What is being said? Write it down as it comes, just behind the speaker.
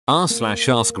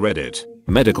r/AskReddit.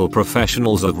 Medical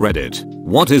professionals of Reddit.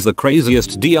 What is the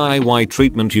craziest DIY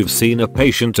treatment you've seen a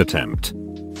patient attempt?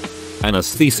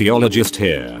 Anesthesiologist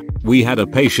here. We had a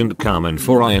patient come in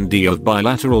for IND of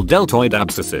bilateral deltoid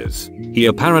abscesses. He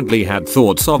apparently had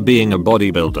thoughts of being a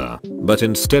bodybuilder, but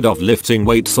instead of lifting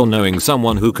weights or knowing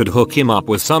someone who could hook him up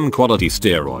with some quality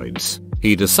steroids,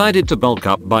 he decided to bulk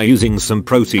up by using some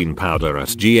protein powder at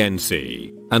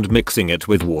GNC and mixing it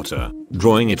with water,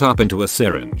 drawing it up into a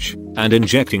syringe, and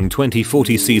injecting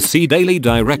 20-40 cc daily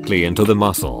directly into the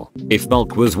muscle. If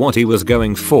bulk was what he was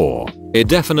going for, it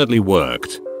definitely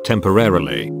worked.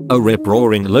 Temporarily, a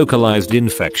rip-roaring localized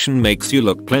infection makes you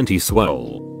look plenty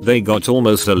swole. They got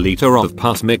almost a liter of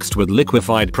pus mixed with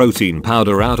liquefied protein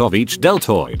powder out of each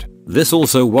deltoid. This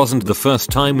also wasn't the first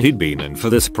time he'd been in for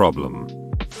this problem.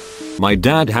 My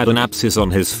dad had an abscess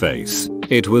on his face.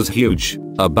 It was huge,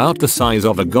 about the size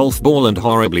of a golf ball and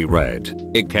horribly red.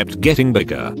 It kept getting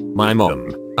bigger. My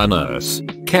mom, a nurse,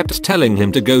 kept telling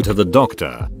him to go to the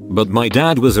doctor, but my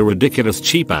dad was a ridiculous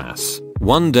cheap ass.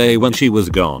 One day when she was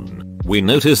gone, we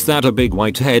noticed that a big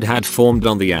white head had formed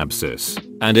on the abscess,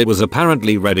 and it was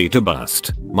apparently ready to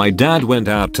bust. My dad went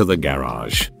out to the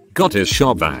garage, got his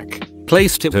shop vac,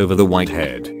 placed it over the white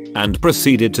head, and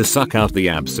proceeded to suck out the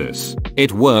abscess.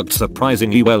 It worked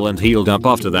surprisingly well and healed up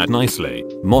after that nicely.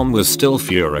 Mom was still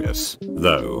furious,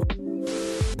 though.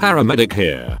 Paramedic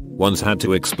here. Once had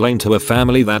to explain to a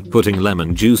family that putting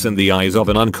lemon juice in the eyes of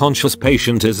an unconscious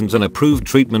patient isn't an approved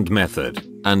treatment method.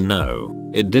 And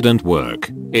no, it didn't work.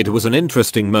 It was an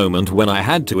interesting moment when I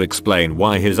had to explain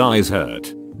why his eyes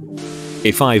hurt.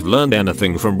 If I've learned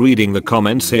anything from reading the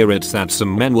comments here, it's that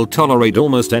some men will tolerate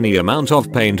almost any amount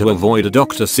of pain to avoid a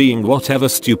doctor seeing whatever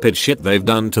stupid shit they've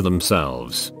done to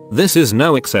themselves. This is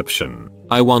no exception.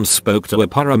 I once spoke to a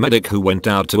paramedic who went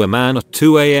out to a man at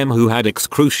 2 AM who had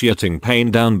excruciating pain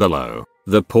down below.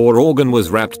 The poor organ was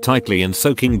wrapped tightly in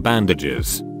soaking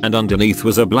bandages, and underneath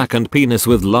was a blackened penis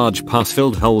with large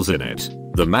pus-filled holes in it.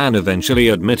 The man eventually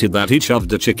admitted that he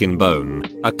shoved a chicken bone,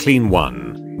 a clean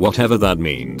one, whatever that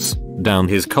means, down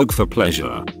his cock for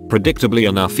pleasure. Predictably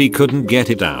enough, he couldn't get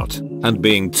it out, and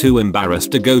being too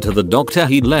embarrassed to go to the doctor,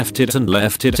 he left it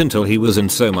until he was in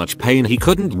so much pain he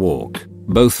couldn't walk,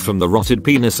 both from the rotted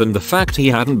penis and the fact he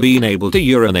hadn't been able to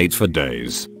urinate for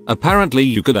days. Apparently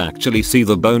you could actually see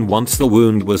the bone once the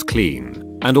wound was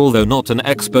clean, and although not an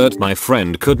expert, my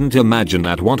friend couldn't imagine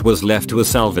that what was left was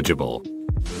salvageable.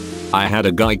 I had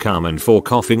a guy come in for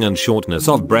coughing and shortness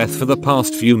of breath for the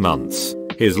past few months.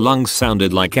 His lungs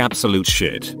sounded like absolute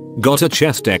shit. Got a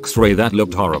chest x-ray that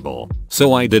looked horrible,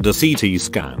 so I did a CT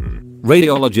scan.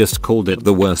 Radiologist called it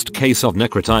the worst case of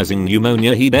necrotizing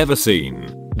pneumonia he'd ever seen.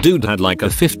 Dude had like a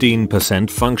 15%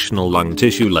 functional lung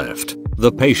tissue left.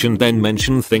 The patient then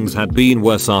mentioned things had been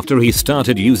worse after he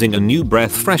started using a new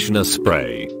breath freshener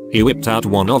spray. He whipped out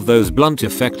one of those blunt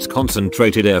effects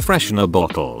concentrated air freshener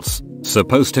bottles,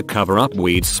 supposed to cover up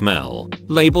weed smell,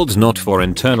 labeled not for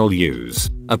internal use.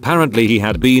 Apparently he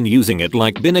had been using it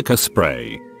like Binaca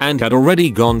spray, and had already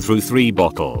gone through 3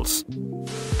 bottles.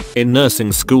 In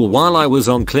nursing school, while I was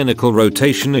on clinical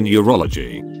rotation in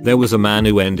urology, there was a man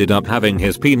who ended up having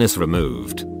his penis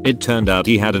removed. It turned out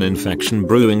he had an infection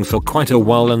brewing for quite a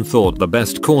while and thought the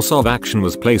best course of action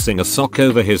was placing a sock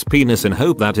over his penis in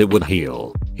hope that it would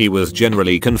heal. He was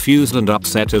generally confused and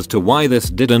upset as to why this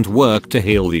didn't work to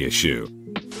heal the issue.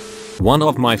 One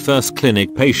of my first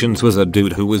clinic patients was a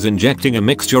dude who was injecting a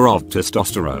mixture of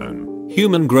testosterone,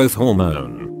 human growth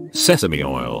hormone, sesame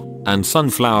oil, and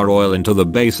sunflower oil into the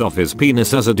base of his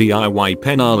penis as a DIY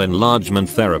penile enlargement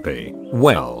therapy.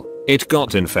 Well, it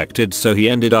got infected, so he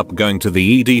ended up going to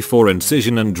the ED for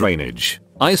incision and drainage.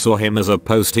 I saw him as a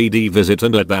post-ED visit,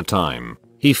 and at that time,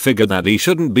 he figured that he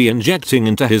shouldn't be injecting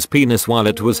into his penis while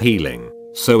it was healing.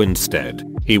 So instead,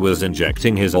 he was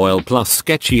injecting his oil plus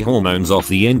sketchy hormones off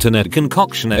the internet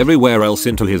concoction everywhere else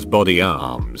into his body,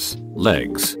 arms,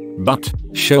 legs, butt,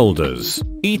 shoulders,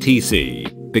 etc.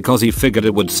 because he figured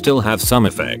it would still have some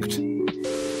effect.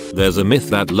 There's a myth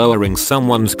that lowering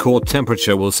someone's core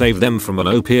temperature will save them from an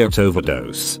opiate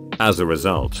overdose. As a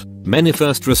result, many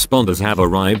first responders have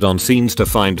arrived on scenes to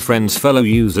find friends, fellow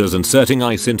users inserting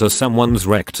ice into someone's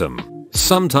rectum.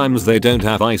 Sometimes they don't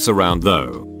have ice around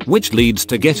though, which leads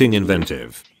to getting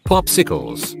inventive.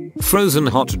 Popsicles, frozen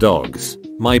hot dogs,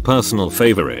 my personal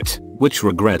favorite, which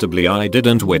regrettably I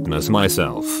didn't witness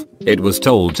myself. It was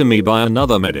told to me by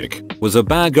another medic, was a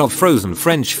bag of frozen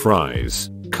French fries.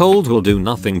 Cold will do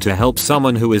nothing to help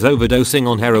someone who is overdosing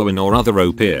on heroin or other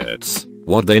opiates.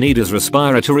 What they need is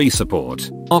respiratory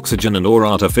support, oxygen and or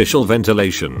artificial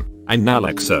ventilation, and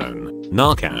naloxone,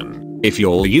 Narcan. If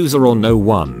you're a user or know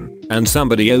one, and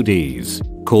somebody ODs,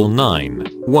 call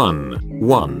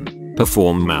 911.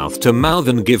 Perform mouth to mouth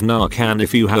and give Narcan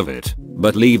if you have it,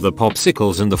 but leave the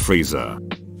popsicles in the freezer.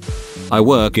 I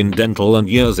work in dental and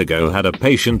years ago had a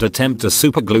patient attempt to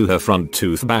superglue her front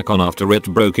tooth back on after it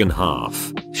broke in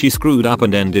half. She screwed up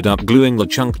and ended up gluing the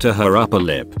chunk to her upper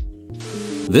lip.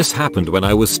 This happened when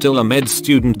I was still a med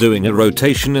student doing a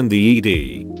rotation in the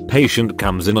ED. Patient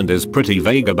comes in and is pretty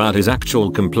vague about his actual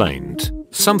complaint.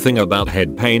 Something about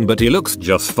head pain, but he looks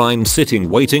just fine sitting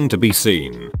waiting to be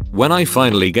seen. When I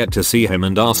finally get to see him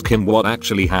and ask him what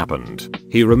actually happened,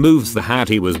 he removes the hat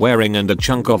he was wearing and a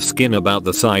chunk of skin about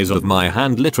the size of my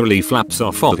hand literally flaps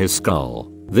off of his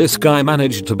skull. This guy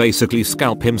managed to basically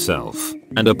scalp himself,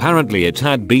 and apparently it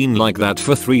had been like that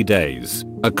for 3 days.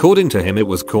 According to him, it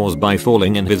was caused by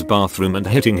falling in his bathroom and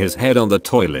hitting his head on the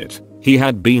toilet. He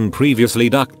had been previously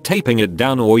duct taping it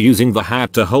down or using the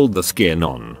hat to hold the skin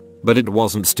on, but it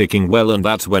wasn't sticking well, and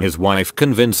that's when his wife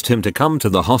convinced him to come to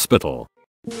the hospital.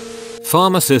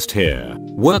 Pharmacist here.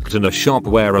 Worked in a shop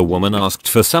where a woman asked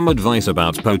for some advice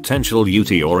about potential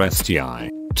UTI or STI.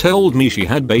 Told me she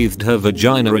had bathed her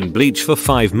vagina in bleach for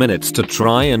 5 minutes to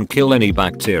try and kill any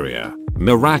bacteria.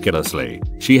 Miraculously,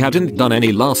 she hadn't done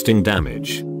any lasting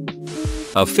damage.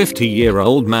 A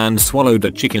 50-year-old man swallowed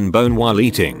a chicken bone while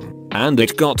eating, and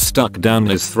it got stuck down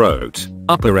his throat,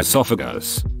 upper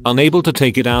esophagus. Unable to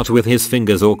take it out with his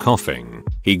fingers or coughing,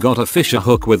 he got a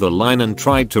fisherhook with a line and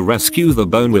tried to rescue the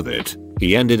bone with it.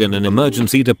 He ended in an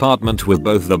emergency department with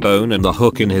both the bone and the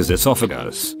hook in his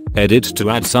esophagus. Edit to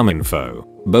add some info.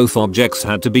 Both objects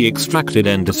had to be extracted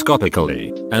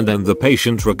endoscopically, and then the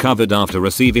patient recovered after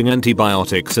receiving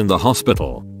antibiotics in the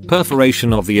hospital.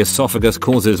 Perforation of the esophagus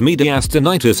causes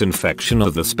mediastinitis, infection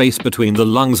of the space between the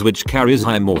lungs, which carries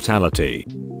high mortality.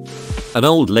 An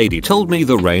old lady told me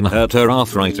the rain hurt her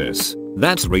arthritis.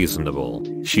 That's reasonable.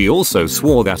 She also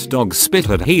swore that dog spit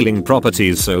had healing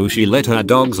properties, so she let her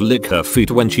dogs lick her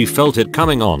feet when she felt it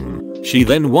coming on. She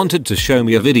then wanted to show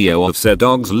me a video of said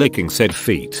dogs licking said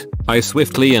feet. I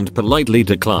swiftly and politely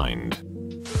declined.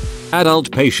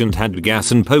 Adult patient had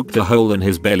gas and poked a hole in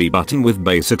his belly button with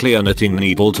basically a knitting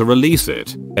needle to release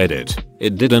it. Edit.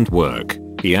 It didn't work.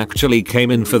 He actually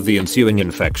came in for the ensuing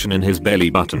infection in his belly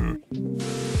button.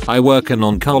 I work in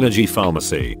oncology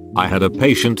pharmacy. I had a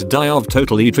patient die of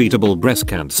totally treatable breast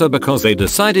cancer because they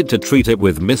decided to treat it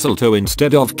with mistletoe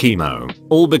instead of chemo.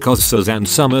 All because Suzanne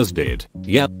Summers did.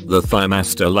 Yep, the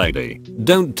Thighmaster lady.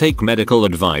 Don't take medical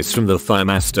advice from the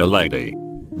Thighmaster lady.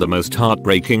 The most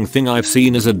heartbreaking thing I've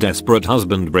seen is a desperate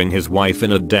husband bring his wife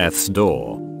in at death's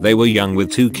door. They were young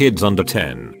with 2 kids under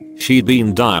 10. She'd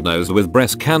been diagnosed with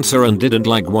breast cancer and didn't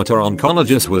like what her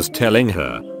oncologist was telling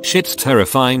her. Shit's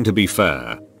terrifying, to be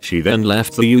fair. She then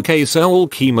left the UK so all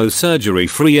chemo surgery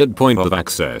free at point of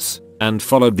access, and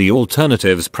followed the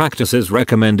alternatives practices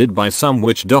recommended by some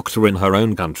witch doctor in her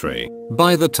own country.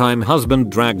 By the time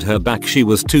husband dragged her back, she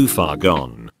was too far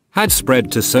gone. Had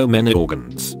spread to so many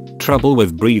organs. Trouble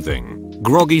with breathing.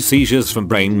 Groggy seizures from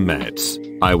brain mets.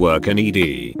 I work in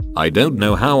ED. I don't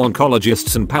know how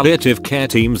oncologists and palliative care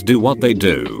teams do what they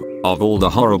do. Of all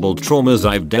the horrible traumas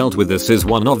I've dealt with, this is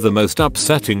one of the most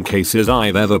upsetting cases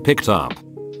I've ever picked up.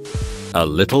 A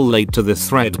little late to this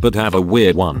thread, but have a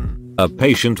weird one. A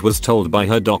patient was told by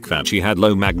her doc that she had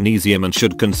low magnesium and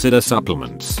should consider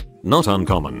supplements. Not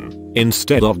uncommon.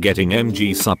 Instead of getting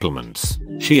MG supplements,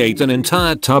 she ate an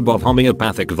entire tub of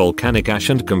homeopathic volcanic ash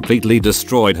and completely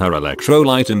destroyed her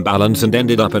electrolyte imbalance and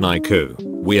ended up in ICU.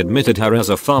 We admitted her as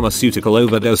a pharmaceutical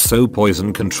overdose, so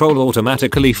poison control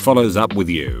automatically follows up with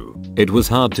you. It was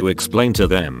hard to explain to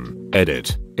them.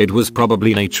 Edit. It was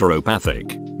probably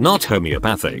naturopathic, not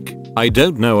homeopathic. I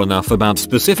don't know enough about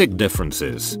specific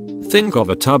differences. Think of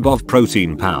a tub of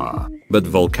protein power, but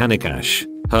volcanic ash.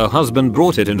 Her husband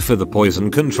brought it in for the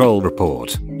poison control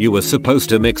report. You were supposed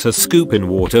to mix a scoop in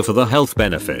water for the health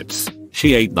benefits.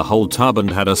 She ate the whole tub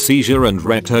and had a seizure and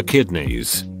wrecked her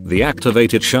kidneys. The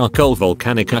activated charcoal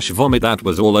volcanic ash vomit that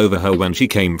was all over her when she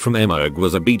came from Emerg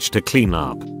was a beach to clean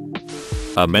up.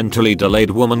 A mentally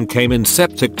delayed woman came in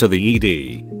septic to the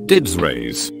ED. Dids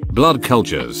raise, blood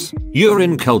cultures,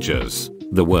 urine cultures,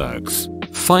 the works.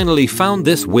 Finally found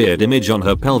this weird image on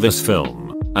her pelvis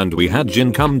film, and we had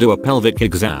Jin come do a pelvic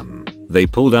exam. They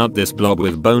pulled out this blob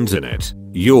with bones in it.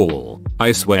 Y'all,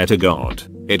 I swear to God,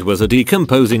 it was a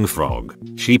decomposing frog.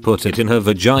 She put it in her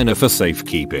vagina for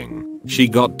safekeeping. She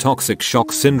got toxic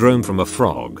shock syndrome from a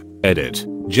frog. Edit.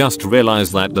 Just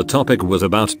realized that the topic was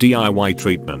about DIY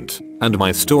treatment, and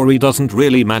my story doesn't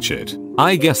really match it.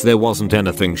 I guess there wasn't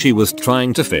anything she was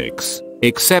trying to fix,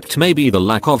 except maybe the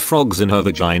lack of frogs in her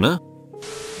vagina?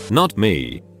 Not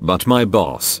me, but my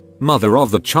boss, mother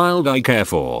of the child I care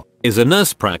for. is a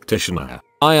nurse practitioner.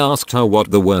 I asked her what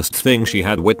the worst thing she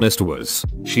had witnessed was.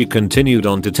 She continued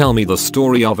on to tell me the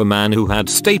story of a man who had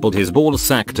stapled his ball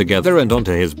sack together and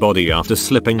onto his body after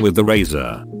slipping with the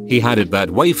razor. He had it that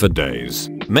way for days,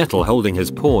 metal holding his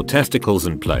poor testicles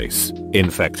in place,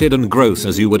 infected and gross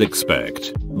as you would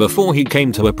expect, before he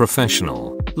came to a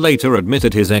professional. Later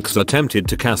admitted his ex attempted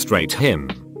to castrate him.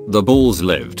 The balls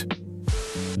lived.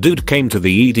 Dude came to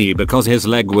the ED because his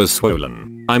leg was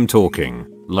swollen. I'm talking,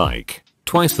 like,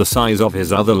 twice the size of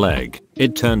his other leg.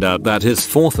 It turned out that his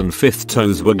 4th and 5th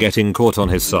toes were getting caught on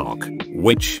his sock,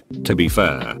 which, to be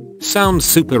fair, sounds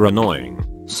super annoying.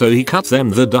 So he cut them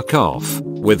the duck off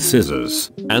with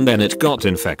scissors, and then it got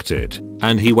infected,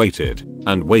 and he waited,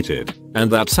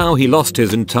 and that's how he lost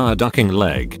his entire ducking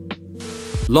leg.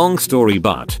 Long story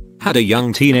but, had a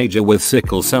young teenager with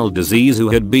sickle cell disease who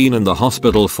had been in the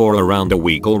hospital for around a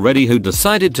week already who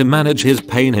decided to manage his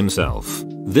pain himself.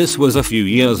 This was a few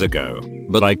years ago,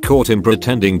 but I caught him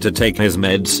pretending to take his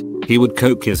meds. He would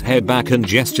cock his head back and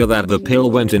gesture that the pill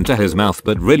went into his mouth,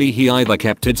 but really he either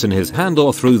kept it in his hand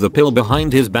or threw the pill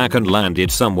behind his back and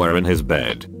landed somewhere in his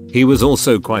bed. He was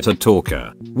also quite a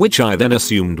talker, which I then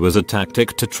assumed was a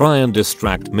tactic to try and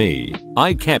distract me.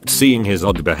 I kept seeing his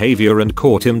odd behavior and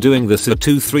caught him doing this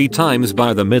 2-3 times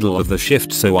by the middle of the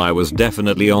shift, so I was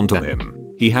definitely onto him.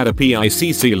 He had a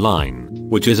PICC line,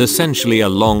 which is essentially a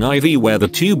long IV where the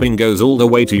tubing goes all the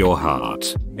way to your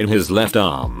heart, in his left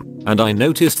arm, and I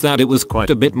noticed that it was quite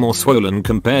a bit more swollen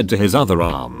compared to his other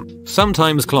arm.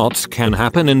 Sometimes clots can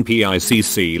happen in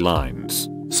PICC lines,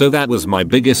 so that was my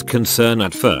biggest concern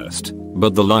at first,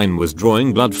 but the line was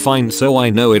drawing blood fine, so I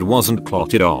know it wasn't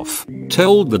clotted off.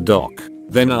 Told the doc.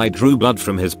 Then I drew blood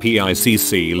from his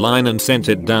PICC line and sent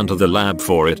it down to the lab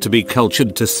for it to be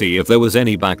cultured to see if there was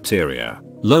any bacteria.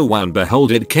 Lo and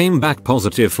behold, it came back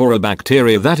positive for a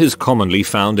bacteria that is commonly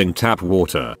found in tap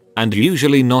water, and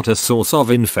usually not a source of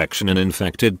infection in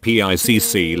infected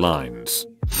PICC lines.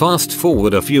 Fast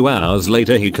forward a few hours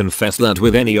later, he confessed that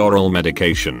with any oral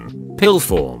medication, pill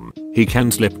form, he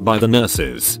can slip by the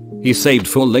nurses, he saved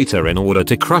for later in order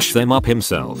to crush them up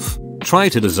himself. Try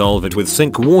to dissolve it with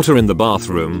sink water in the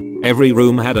bathroom, every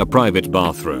room had a private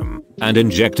bathroom, and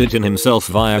inject it in himself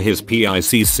via his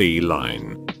PICC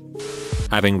line.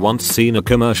 Having once seen a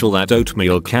commercial that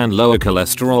oatmeal can lower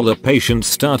cholesterol, a patient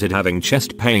started having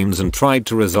chest pains and tried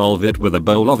to resolve it with a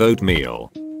bowl of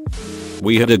oatmeal.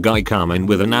 We had a guy come in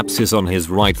with an abscess on his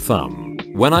right thumb.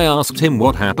 When I asked him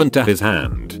what happened to his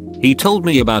hand, he told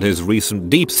me about his recent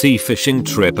deep sea fishing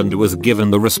trip and was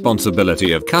given the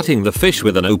responsibility of cutting the fish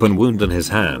with an open wound in his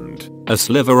hand. A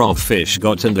sliver of fish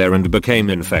got in there and became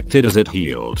infected as it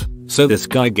healed. So this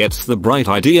guy gets the bright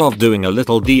idea of doing a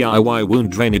little DIY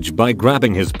wound drainage by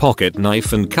grabbing his pocket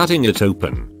knife and cutting it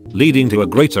open, leading to a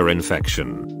greater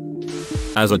infection.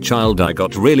 As a child I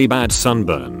got really bad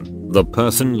sunburn. The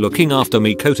person looking after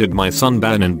me coated my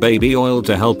sunburn in baby oil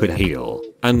to help it heal,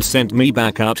 and sent me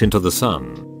back out into the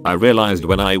sun. I realized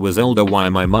when I was older why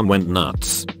my mum went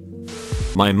nuts.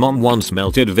 My mom once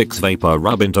melted Vicks Vapor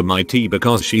Rub into my tea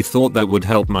because she thought that would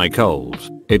help my cold.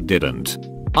 It didn't.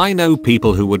 I know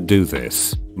people who would do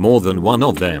this, more than one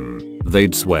of them.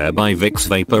 They'd swear by Vicks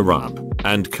Vapor Rub,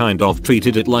 and kind of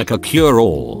treated it like a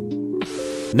cure-all.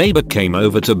 Neighbor came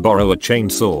over to borrow a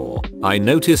chainsaw. I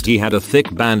noticed he had a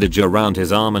thick bandage around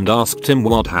his arm and asked him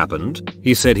what happened.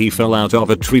 He said he fell out of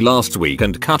a tree last week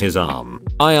and cut his arm.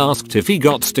 I asked if he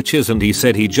got stitches and he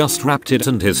said he just wrapped it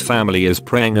and his family is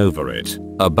praying over it.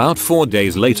 About 4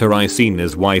 days later I seen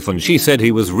his wife and she said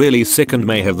he was really sick and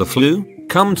may have the flu.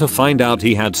 Come to find out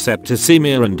he had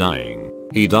septicemia and dying.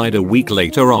 He died a week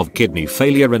later of kidney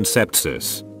failure and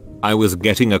sepsis. I was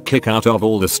getting a kick out of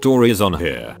all the stories on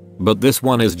here, but this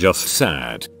one is just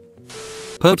sad.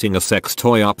 Putting a sex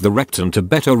toy up the rectum to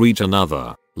better reach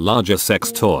another, larger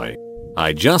sex toy.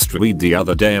 I just read the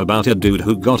other day about a dude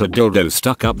who got a dildo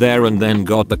stuck up there and then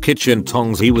got the kitchen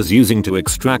tongs he was using to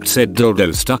extract said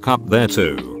dildo stuck up there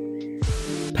too.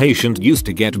 Patient used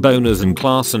to get boners in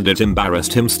class and it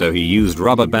embarrassed him, so he used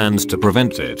rubber bands to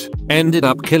prevent it. Ended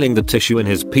up killing the tissue in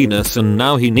his penis and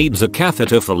now he needs a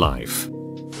catheter for life.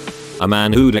 A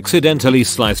man who'd accidentally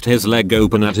sliced his leg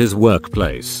open at his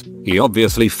workplace. He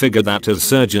obviously figured that as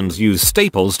surgeons use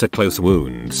staples to close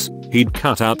wounds, he'd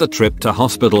cut out the trip to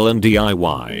hospital and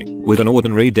DIY with an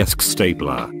ordinary desk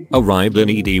stapler. Arrived in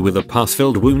ED with a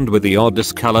pus-filled wound with the odd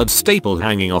discolored staple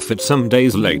hanging off it some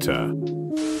days later.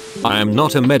 I am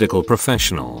not a medical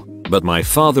professional, but my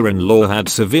father-in-law had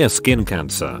severe skin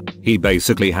cancer. He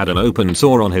basically had an open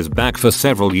sore on his back for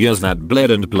several years that bled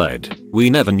and bled.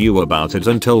 We never knew about it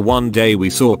until one day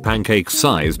we saw a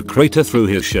pancake-sized crater through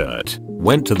his shirt.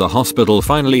 Went to the hospital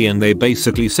finally and they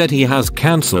basically said he has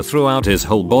cancer throughout his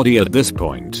whole body at this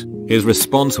point. His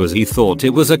response was he thought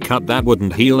it was a cut that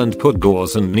wouldn't heal and put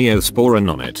gauze and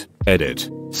neosporin on it. Edit.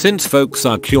 Since folks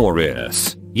are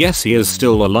curious, yes, he is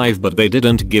still alive, but they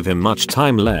didn't give him much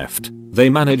time left. They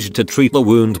managed to treat the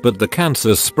wound, but the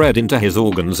cancer spread into his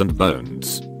organs and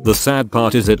bones. The sad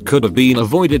part is it could have been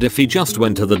avoided if he just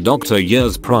went to the doctor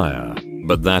years prior.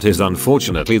 But that is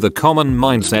unfortunately the common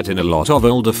mindset in a lot of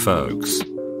older folks.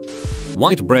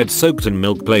 White bread soaked in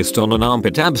milk placed on an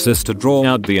armpit abscess to draw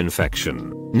out the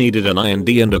infection. Needed an IND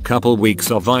and a couple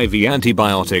weeks of IV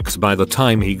antibiotics by the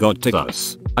time he got to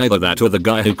us. Either that or the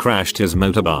guy who crashed his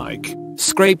motorbike,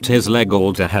 scraped his leg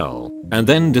all to hell, and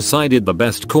then decided the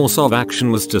best course of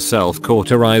action was to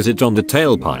self-cauterize it on the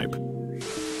tailpipe.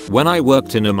 When I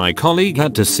worked in my colleague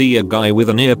had to see a guy with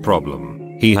an ear problem.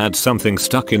 He had something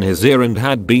stuck in his ear and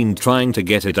had been trying to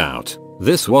get it out.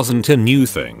 This wasn't a new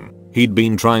thing. He'd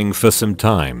been trying for some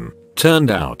time.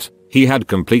 Turned out, he had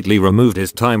completely removed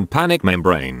his tympanic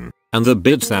membrane, and the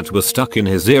bits that were stuck in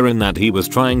his ear and that he was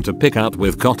trying to pick out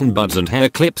with cotton buds and hair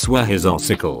clips were his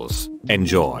ossicles.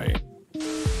 Enjoy.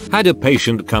 Had a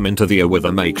patient come into the ER with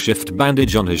a makeshift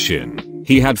bandage on his shin.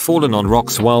 He had fallen on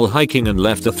rocks while hiking and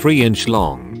left a 3-inch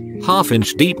long,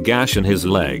 half-inch deep gash in his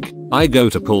leg. I go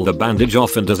to pull the bandage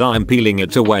off, and as I'm peeling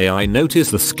it away I notice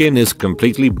the skin is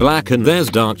completely black and there's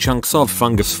dark chunks of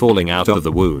fungus falling out of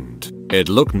the wound. It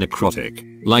looked necrotic,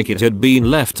 like it had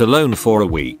been left alone for a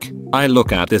week. I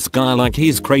look at this guy like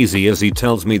he's crazy as he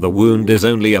tells me the wound is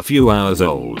only a few hours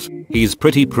old. He's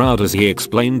pretty proud as he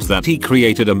explains that he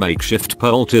created a makeshift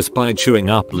poultice by chewing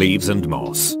up leaves and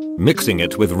moss, mixing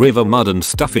it with river mud and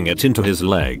stuffing it into his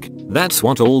leg. That's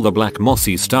what all the black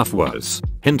mossy stuff was.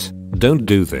 Hint, don't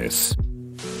do this.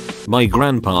 My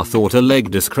grandpa thought a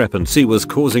leg discrepancy was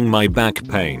causing my back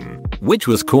pain, which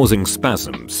was causing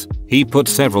spasms. He put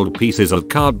several pieces of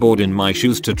cardboard in my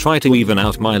shoes to try to even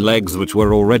out my legs, which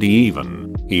were already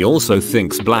even. He also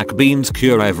thinks black beans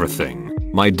cure everything.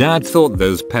 My dad thought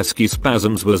those pesky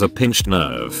spasms was a pinched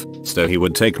nerve, so he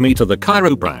would take me to the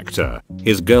chiropractor,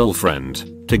 his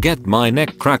girlfriend, to get my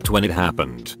neck cracked when it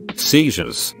happened.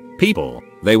 Seizures. People,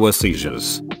 they were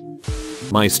seizures.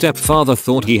 My stepfather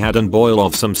thought he had an boil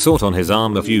of some sort on his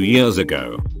arm a few years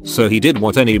ago, so he did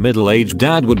what any middle-aged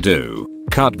dad would do.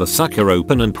 Cut the sucker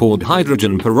open and poured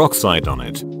hydrogen peroxide on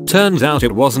it. Turns out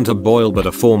it wasn't a boil but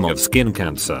a form of skin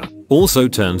cancer. Also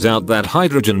turns out that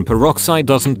hydrogen peroxide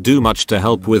doesn't do much to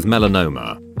help with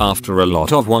melanoma. After a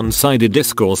lot of one-sided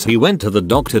discourse he went to the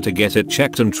doctor to get it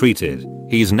checked and treated.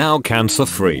 He's now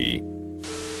cancer-free.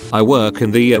 I work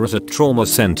in the ER at a trauma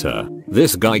center.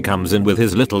 This guy comes in with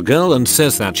his little girl and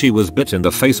says that she was bit in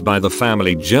the face by the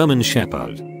family German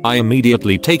Shepherd. I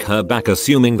immediately take her back,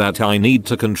 assuming that I need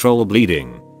to control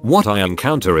bleeding. What I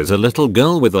encounter is a little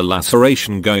girl with a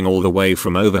laceration going all the way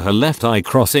from over her left eye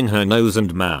crossing her nose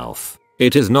and mouth.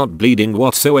 It is not bleeding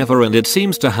whatsoever and it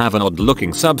seems to have an odd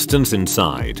looking substance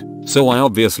inside. So I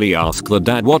obviously ask the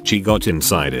dad what she got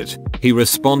inside it. He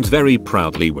responds very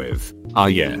proudly with, "Ah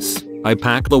yes. I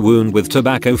packed the wound with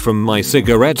tobacco from my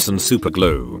cigarettes and super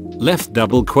glue. Left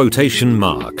double quotation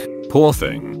mark. Poor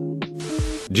thing."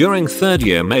 During 3rd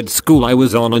year med school I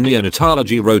was on a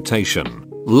neonatology rotation.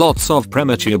 Lots of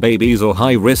premature babies or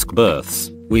high risk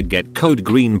births. We'd get code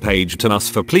green page to us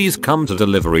for please come to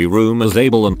delivery room as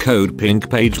able and code pink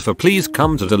page for please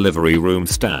come to delivery room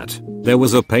stat. There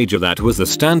was a pager that was the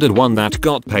standard one that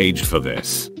got paged for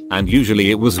this, and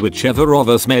usually it was whichever of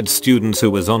us med students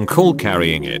who was on call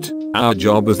carrying it. Our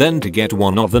job was then to get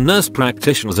one of the nurse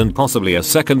practitioners and possibly a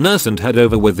second nurse and head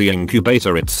over with the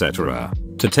incubator etc.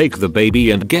 to take the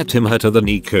baby and get her to the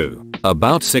NICU.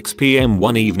 About 6 PM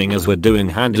one evening as we're doing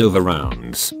handover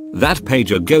rounds, that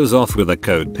pager goes off with a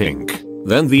code pink.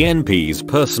 Then the NP's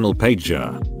personal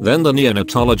pager. Then the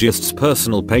neonatologist's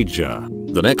personal pager.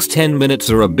 The next 10 minutes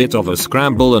are a bit of a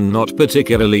scramble and not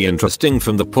particularly interesting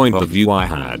from the point of view I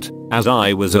had, as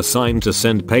I was assigned to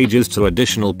send pages to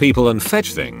additional people and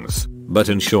fetch things. But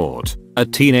in short, a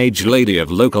teenage lady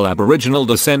of local Aboriginal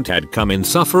descent had come in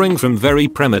suffering from very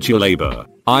premature labor.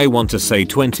 I want to say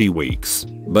 20 weeks,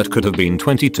 but could have been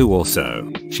 22 or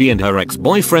so. She and her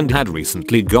ex-boyfriend had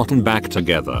recently gotten back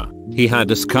together. He had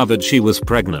discovered she was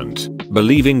pregnant.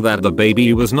 Believing that the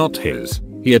baby was not his,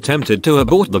 he attempted to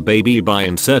abort the baby by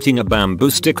inserting a bamboo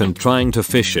stick and trying to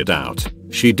fish it out.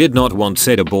 She did not want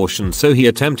said abortion, so he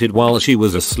attempted while she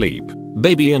was asleep.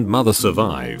 Baby and mother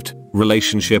survived.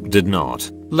 Relationship did not.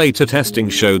 Later testing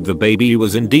showed the baby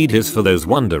was indeed his, for those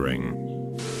wondering.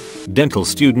 Dental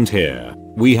student here.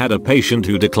 We had a patient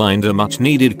who declined a much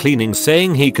needed cleaning,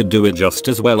 saying he could do it just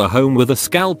as well at home with a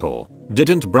scalpel.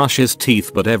 Didn't brush his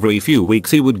teeth, but every few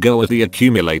weeks he would go at the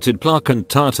accumulated plaque and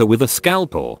tartar with a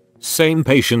scalpel. Same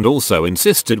patient also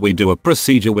insisted we do a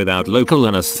procedure without local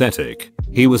anesthetic.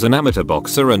 He was an amateur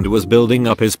boxer and was building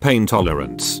up his pain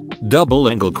tolerance. Double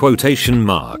angle quotation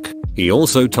mark. He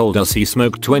also told us he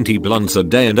smoked 20 blunts a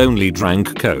day and only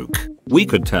drank Coke. We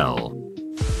could tell.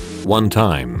 One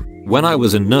time, when I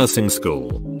was in nursing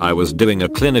school, I was doing a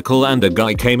clinical and a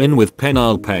guy came in with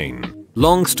penile pain.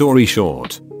 Long story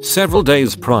short, several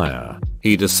days prior,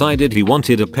 he decided he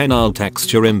wanted a penile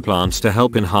texture implant to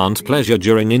help enhance pleasure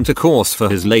during intercourse for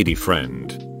his lady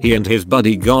friend. He and his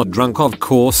buddy got drunk, of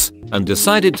course, and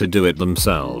decided to do it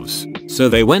themselves. So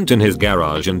they went in his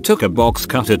garage and took a box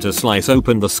cutter to slice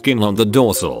open the skin on the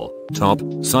dorsal top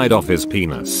side of his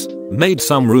penis, made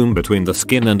some room between the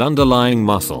skin and underlying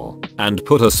muscle, and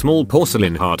put a small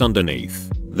porcelain heart underneath.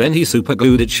 Then he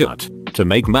superglued it shut. To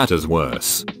make matters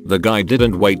worse, the guy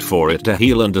didn't wait for it to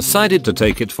heal and decided to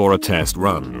take it for a test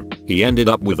run. He ended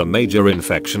up with a major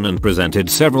infection and presented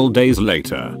several days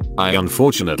later. I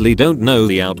unfortunately don't know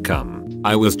the outcome.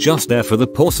 I was just there for the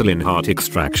porcelain heart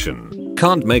extraction.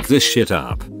 Can't make this shit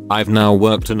up. I've now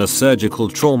worked in a surgical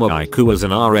trauma ICU as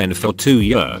an RN for 2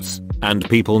 years, and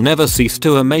people never cease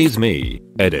to amaze me.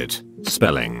 Edit.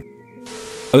 Spelling.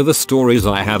 Oh, the stories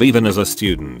I have even as a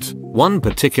student. One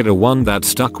particular one that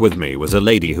stuck with me was a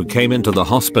lady who came into the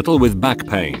hospital with back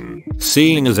pain.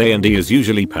 Seeing as A&E is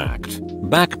usually packed,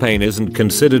 back pain isn't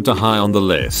considered too high on the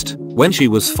list. When she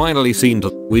was finally seen,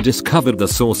 we discovered the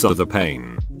source of the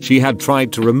pain. She had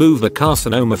tried to remove the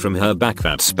carcinoma from her back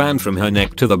that spanned from her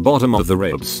neck to the bottom of the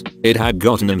ribs. It had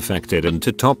gotten infected, and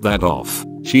to top that off,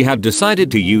 she had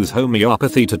decided to use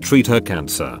homeopathy to treat her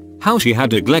cancer. How she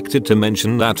had neglected to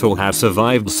mention that or have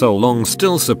survived so long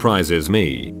still surprises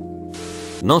me.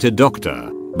 Not a doctor,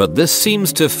 but this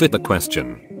seems to fit the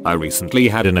question. I recently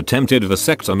had an attempted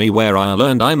vasectomy where I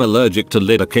learned I'm allergic to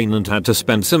lidocaine and had to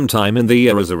spend some time in the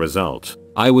ER as a result.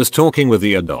 I was talking with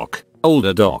the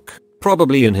older doc,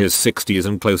 probably in his 60s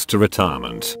and close to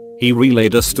retirement. He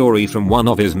relayed a story from one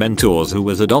of his mentors who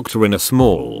was a doctor in a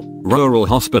small, rural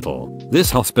hospital. This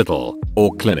hospital,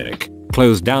 or clinic,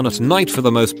 closed down at night for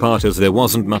the most part as there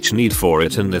wasn't much need for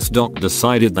it, and this doc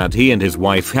decided that he and his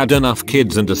wife had enough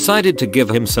kids and decided to give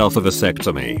himself a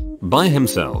vasectomy. By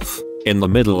himself. In the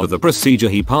middle of the procedure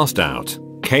he passed out,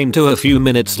 came to a few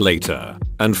minutes later,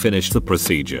 and finished the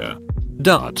procedure.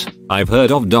 I've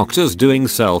heard of doctors doing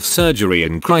self-surgery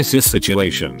in crisis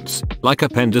situations, like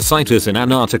appendicitis in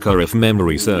Antarctica if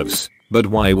memory serves, but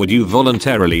why would you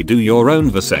voluntarily do your own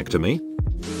vasectomy?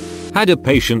 Had a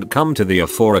patient come to the ER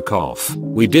for a cough.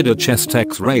 We did a chest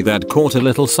x-ray that caught a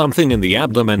little something in the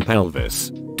abdomen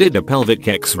pelvis. Did a pelvic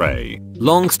x-ray.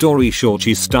 Long story short,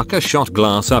 she stuck a shot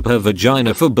glass up her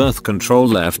vagina for birth control,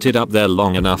 left it up there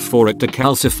long enough for it to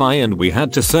calcify, and we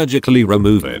had to surgically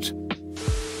remove it.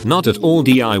 Not at all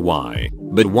DIY,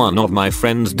 but one of my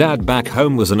friend's dad back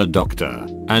home was a doctor,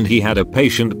 and he had a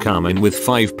patient come in with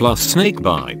 5+ snake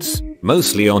bites,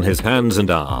 mostly on his hands and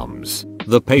arms.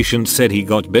 The patient said he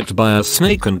got bit by a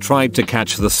snake and tried to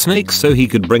catch the snake so he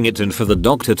could bring it in for the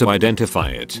doctor to identify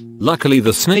it. Luckily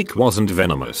the snake wasn't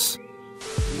venomous.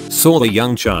 Saw the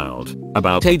young child,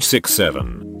 about age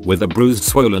 6-7, with a bruised,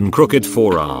 swollen, crooked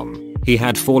forearm. He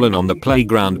had fallen on the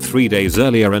playground 3 days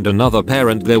earlier, and another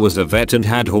parent there was a vet and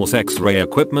had horse x-ray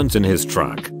equipment in his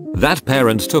truck. That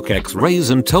parent took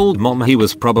x-rays and told mom he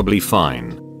was probably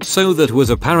fine. So that was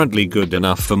apparently good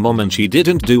enough for mom, and she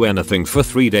didn't do anything for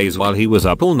 3 days while he was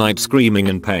up all night screaming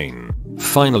in pain.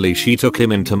 Finally she took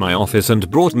him into my office and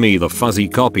brought me the fuzzy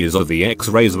copies of the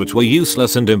x-rays, which were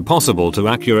useless and impossible to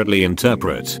accurately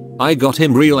interpret. I got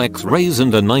him real x-rays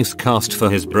and a nice cast for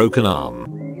his broken arm.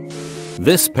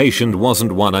 This patient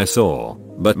wasn't one I saw,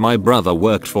 but my brother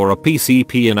worked for a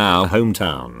PCP in our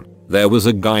hometown. There was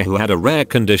a guy who had a rare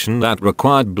condition that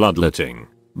required bloodletting,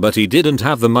 but he didn't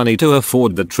have the money to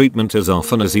afford the treatment as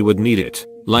often as he would need it.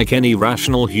 Like any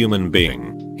rational human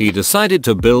being, he decided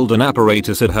to build an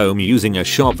apparatus at home using a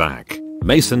shop vac,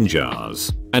 mason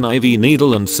jars, an IV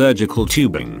needle and surgical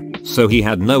tubing, so he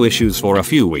had no issues for a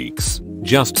few weeks.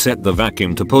 Just set the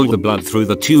vacuum to pull the blood through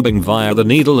the tubing via the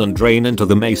needle and drain into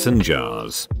the mason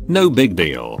jars. No big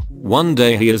deal. One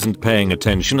day he isn't paying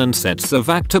attention and sets the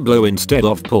vac to blow instead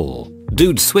of pull.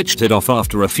 Dude switched it off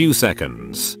after a few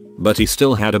seconds, but he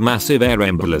still had a massive air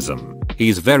embolism.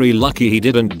 He's very lucky he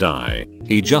didn't die.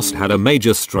 He just had a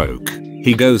major stroke.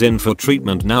 He goes in for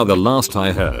treatment now the last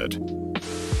I heard.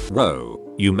 Whoa.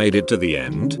 You made it to the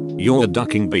end, you're a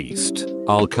ducking beast.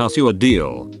 I'll cut you a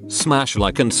deal. Smash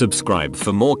like and subscribe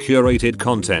for more curated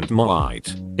content.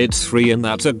 It's free and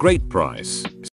that's a great price.